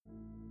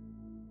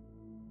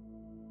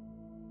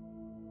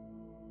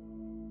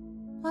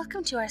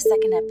Welcome to our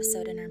second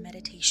episode in our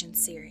meditation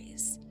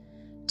series.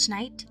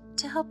 Tonight,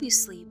 to help you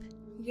sleep,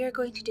 we are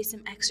going to do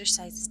some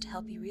exercises to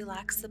help you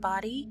relax the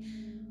body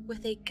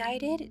with a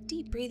guided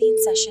deep breathing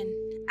session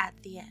at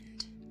the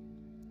end.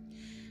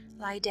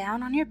 Lie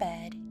down on your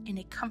bed in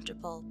a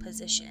comfortable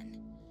position.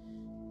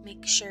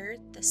 Make sure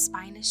the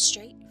spine is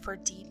straight for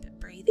deep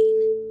breathing.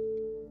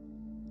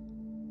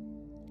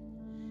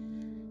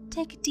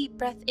 Take a deep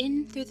breath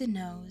in through the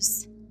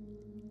nose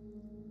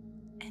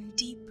and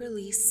deep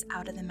release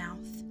out of the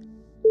mouth.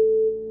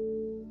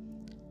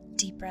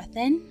 Deep breath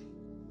in,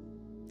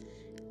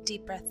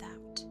 deep breath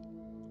out.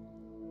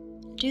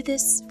 Do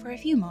this for a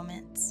few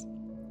moments.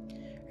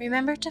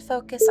 Remember to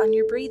focus on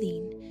your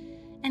breathing,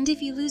 and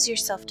if you lose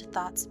yourself to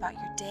thoughts about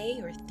your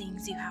day or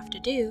things you have to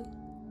do,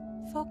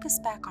 focus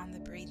back on the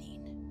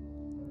breathing.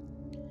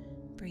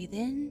 Breathe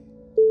in,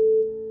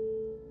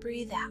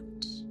 breathe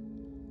out.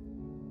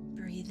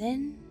 Breathe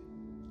in,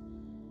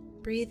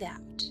 breathe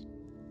out.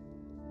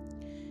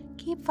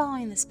 Keep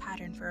following this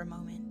pattern for a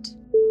moment.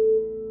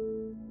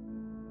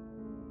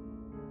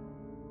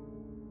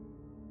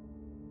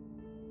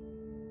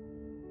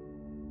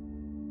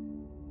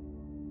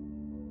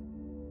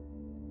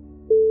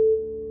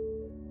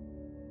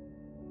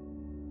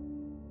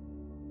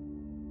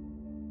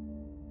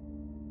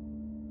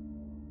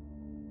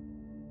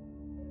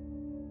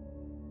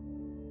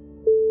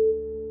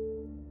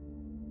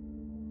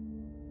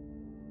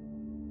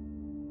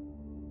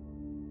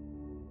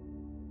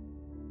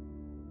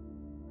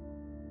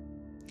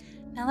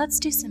 Now let's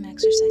do some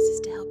exercises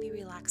to help you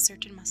relax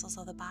certain muscles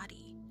of the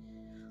body.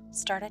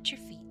 Start at your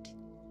feet.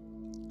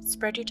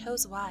 Spread your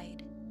toes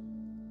wide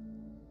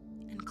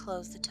and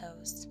close the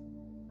toes.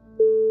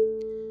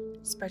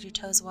 Spread your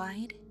toes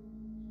wide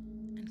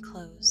and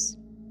close.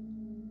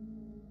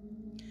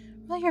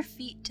 Roll your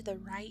feet to the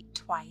right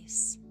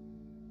twice.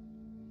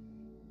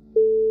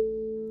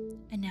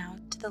 And now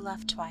to the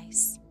left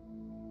twice.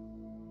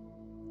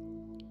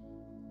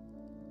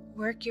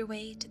 Work your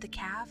way to the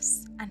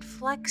calves and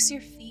flex your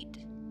feet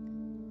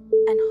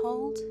and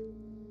hold,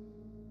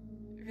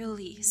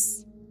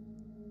 release.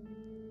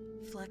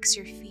 Flex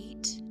your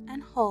feet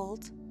and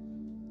hold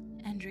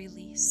and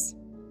release.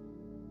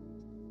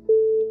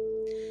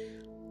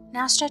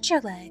 Now stretch your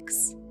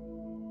legs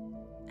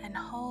and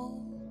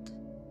hold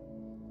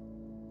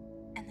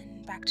and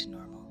then back to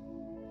normal.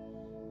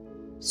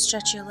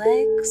 Stretch your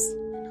legs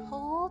and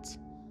hold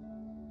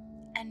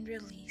and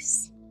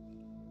release.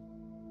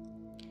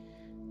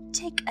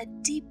 Take a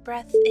deep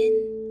breath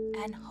in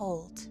and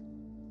hold.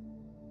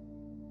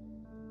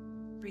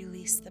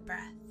 Release the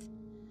breath.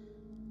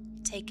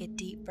 Take a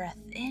deep breath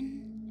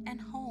in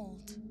and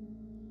hold.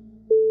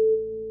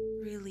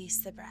 Release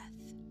the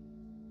breath.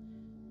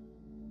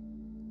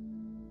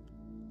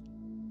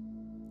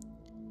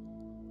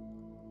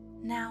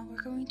 Now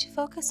we're going to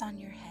focus on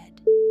your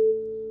head.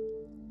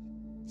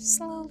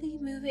 Slowly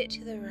move it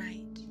to the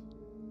right.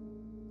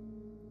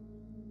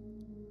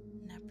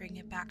 Now bring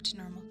it back to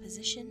normal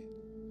position.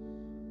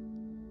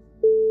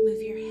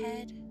 Move your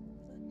head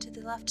to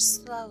the left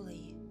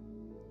slowly.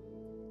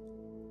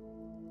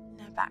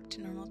 Now back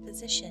to normal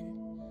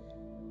position.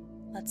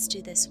 Let's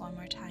do this one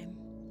more time.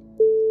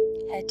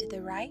 Head to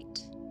the right.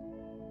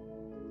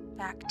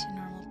 Back to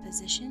normal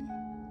position.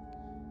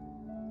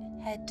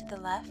 Head to the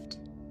left.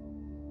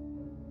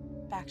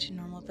 Back to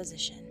normal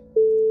position.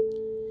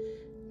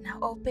 Now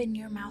open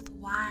your mouth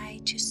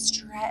wide to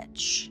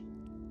stretch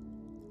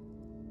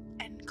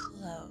and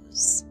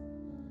close.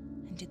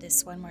 And do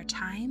this one more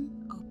time.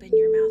 Open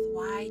your mouth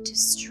wide to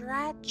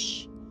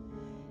stretch.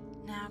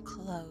 Now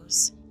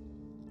close.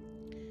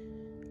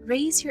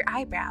 Raise your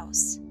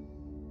eyebrows.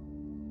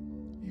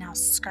 Now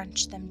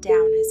scrunch them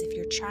down as if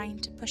you're trying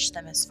to push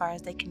them as far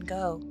as they can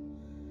go.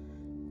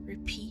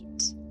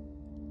 Repeat.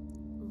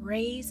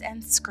 Raise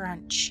and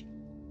scrunch.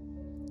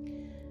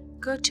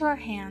 Go to our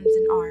hands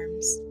and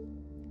arms.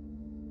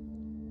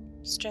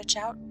 Stretch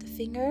out the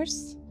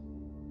fingers.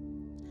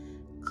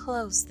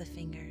 Close the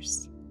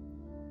fingers.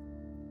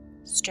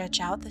 Stretch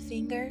out the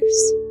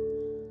fingers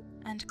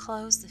and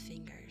close the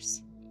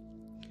fingers.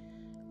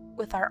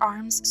 With our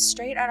arms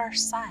straight at our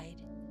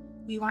side,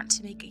 we want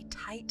to make a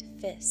tight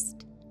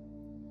fist.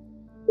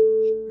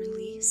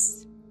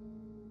 Release.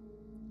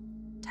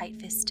 Tight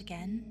fist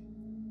again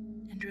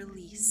and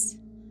release.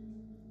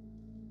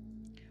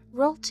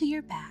 Roll to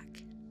your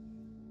back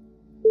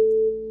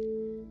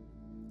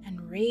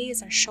and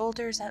raise our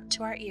shoulders up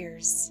to our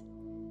ears.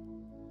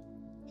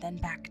 Then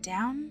back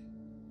down,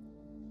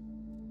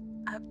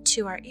 up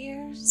to our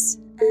ears,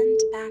 and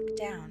back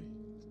down.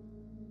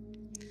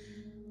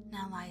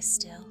 Now lie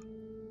still.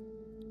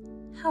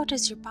 How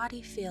does your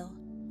body feel?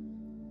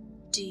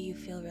 Do you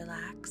feel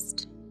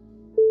relaxed?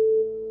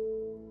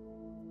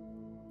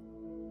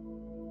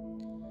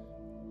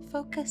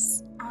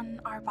 Focus on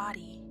our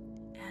body,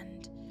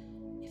 and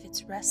if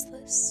it's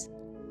restless,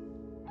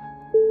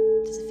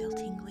 does it feel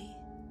tingly?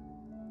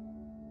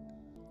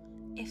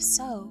 If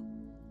so,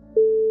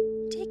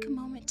 take a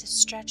moment to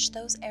stretch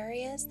those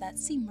areas that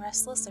seem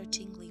restless or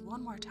tingly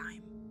one more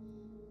time.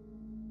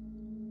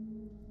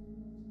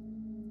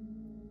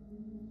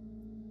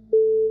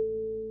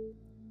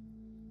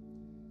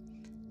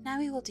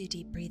 we will do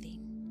deep breathing.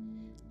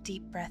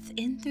 Deep breath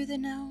in through the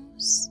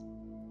nose,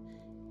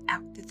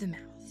 out through the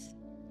mouth.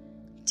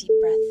 Deep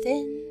breath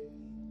in,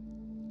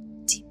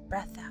 deep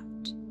breath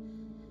out.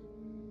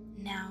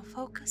 Now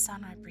focus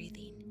on our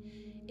breathing.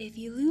 If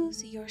you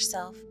lose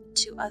yourself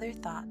to other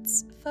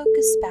thoughts,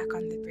 focus back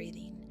on the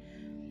breathing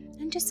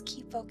and just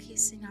keep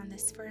focusing on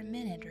this for a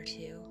minute or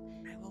two.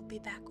 I will be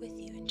back with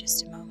you in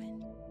just a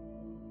moment.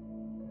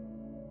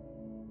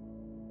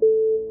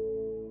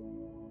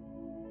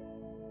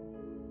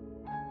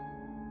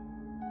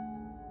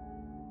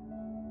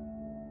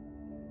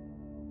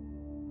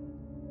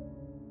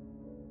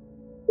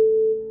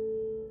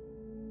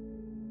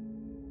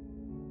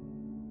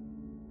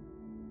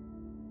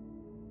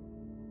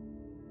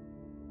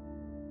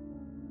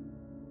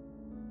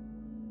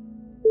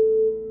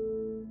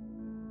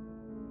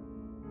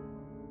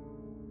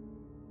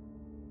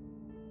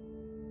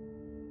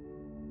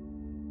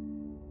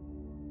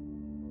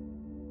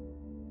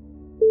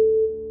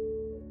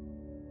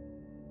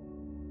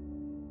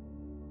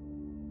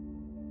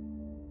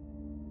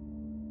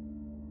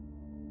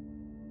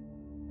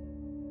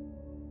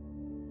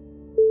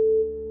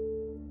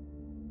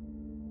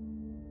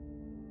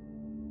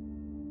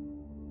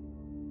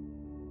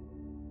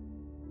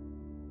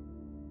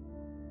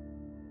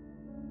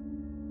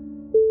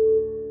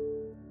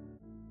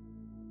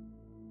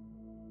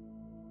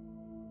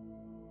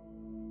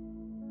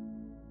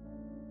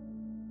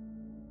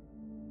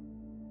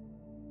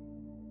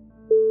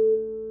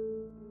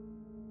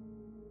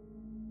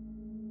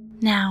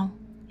 Now,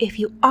 if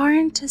you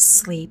aren't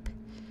asleep,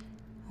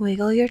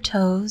 wiggle your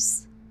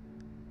toes,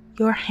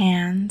 your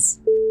hands,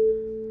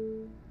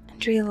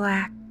 and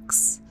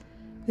relax.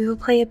 We will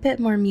play a bit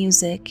more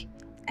music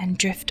and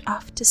drift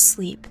off to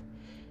sleep.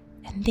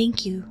 And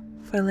thank you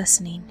for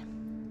listening.